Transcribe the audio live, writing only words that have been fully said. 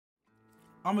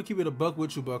I'm gonna keep it a buck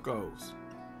with you buckos.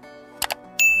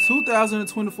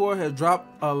 2024 has dropped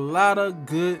a lot of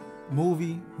good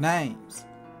movie names.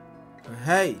 But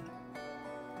hey,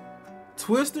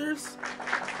 Twisters,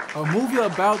 a movie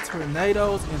about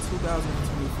tornadoes in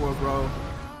 2024, bro.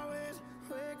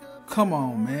 Come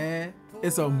on, man.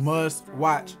 It's a must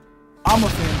watch. I'm a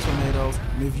fan of tornadoes,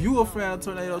 and if you a fan of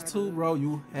tornadoes too, bro,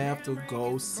 you have to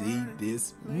go see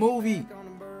this movie.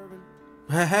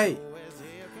 But hey,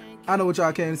 I know what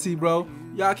y'all came to see, bro.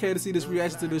 Y'all came to see this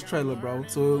reaction to this trailer, bro.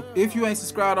 So if you ain't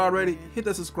subscribed already, hit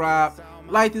the subscribe,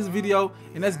 like this video,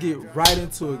 and let's get right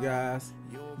into it, guys.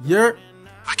 Yerp.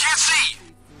 I can't see.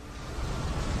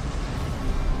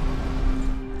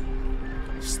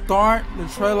 Start the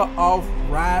trailer off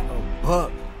right a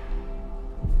buck.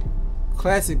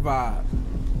 Classic vibe.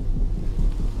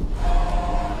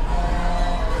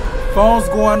 Phones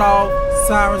going off,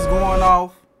 sirens going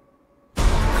off.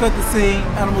 Cut the scene,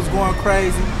 animals going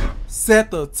crazy.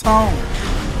 Set the tone.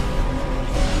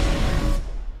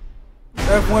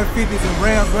 F-150s and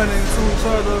Rams running into each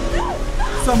other.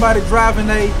 Somebody driving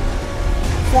a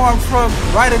farm truck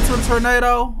right into a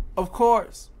tornado. Of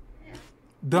course.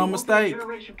 Dumb mistake.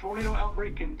 Tornado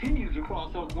outbreak continues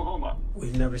across Oklahoma.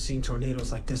 We've never seen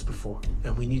tornadoes like this before,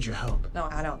 and we need your help. No,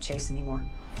 I don't chase anymore.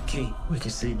 Kate, we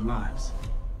can save lives.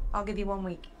 I'll give you 1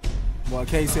 week. Well,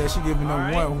 Kate said she giving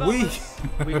them 1 week.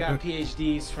 We got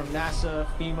PhDs from NASA,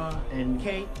 FEMA, and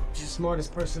Kate, she's the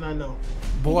smartest person I know.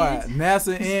 Boy,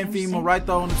 NASA and FEMA right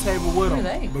there on the table with Who are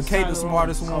them. they? But Kate the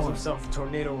smartest Calls one. himself a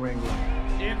tornado wrangler.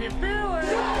 If you feel it.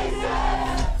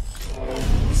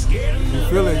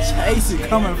 Feeling chasing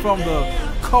coming from the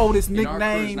coldest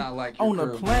nickname like on the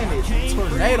crew. planet,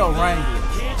 Tornado Wrangler.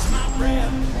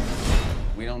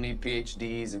 We don't need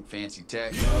PhDs and fancy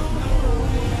tech.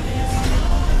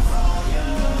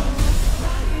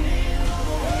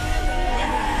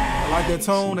 I like that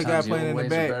tone they got Sometimes playing in the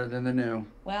old ways are better back. than the new.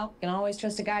 Well, you can always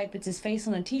trust a guy who puts his face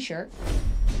on a t-shirt.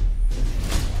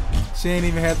 She ain't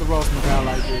even had to roast me down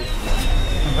like this.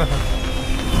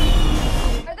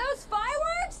 Are those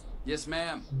fireworks? Yes,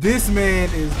 ma'am. This man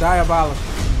is diabolical.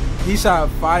 He shot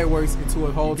fireworks into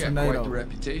a whole You got quite the tornado.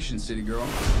 reputation, city girl.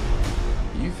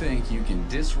 You think you can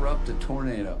disrupt a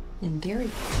tornado? In theory.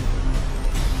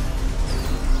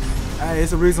 Hey,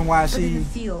 it's a reason why Look at she the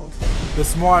field. the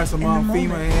smartest among the FEMA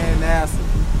moment. and NASA.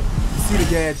 You see the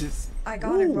gadgets. I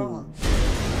got it wrong.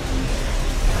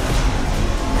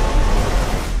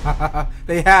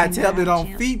 They had And it on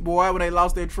champ. feet, boy, when they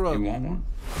lost their truck. You want one?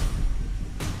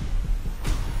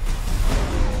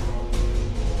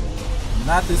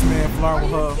 Not this man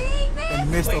flirting with her in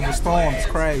the midst of a storm. It's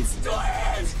crazy.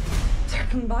 They're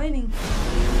combining.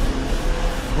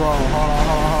 Bro,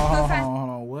 hold Go fast.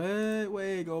 on. What?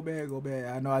 Wait, go back.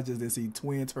 I know I just didn't see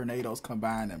twin tornadoes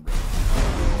combining, bro.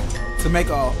 To make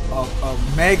a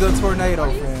mega tornado,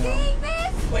 Are you fam. seeing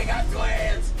this? We got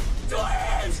twins!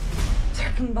 Twins!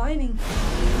 They're combining.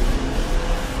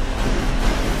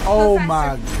 Oh Go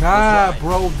my faster. God,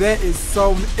 bro. That is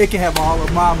so... It can have all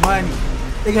of my money.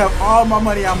 It can have all my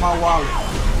money out my wallet.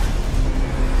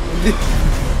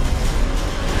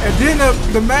 And then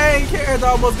the main character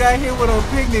almost got hit with a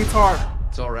picnic tarp.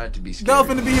 It's all right to be scared. That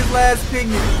was finna be his last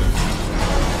picnic.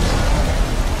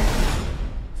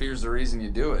 Fear's the reason you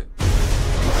do it.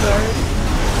 Okay.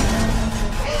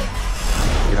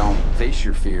 You don't face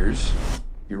your fears.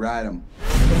 You ride them.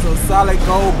 There's a solid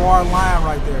gold bar line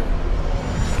right there.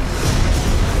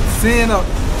 Seeing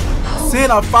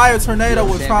a fire tornado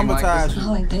would traumatize you.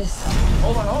 Not like this.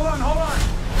 Hold on.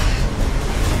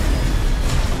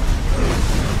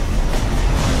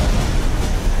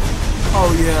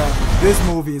 Oh yeah, this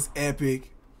movie is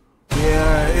epic.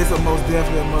 Yeah, it's a most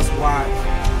definitely a must watch.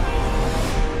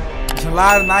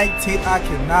 July the 19th, I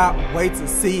cannot wait to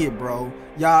see it, bro.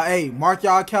 Y'all, hey, mark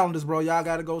y'all calendars, bro. Y'all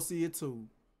gotta go see it too.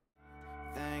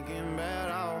 Thinking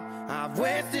about all I've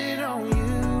wasted on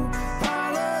you.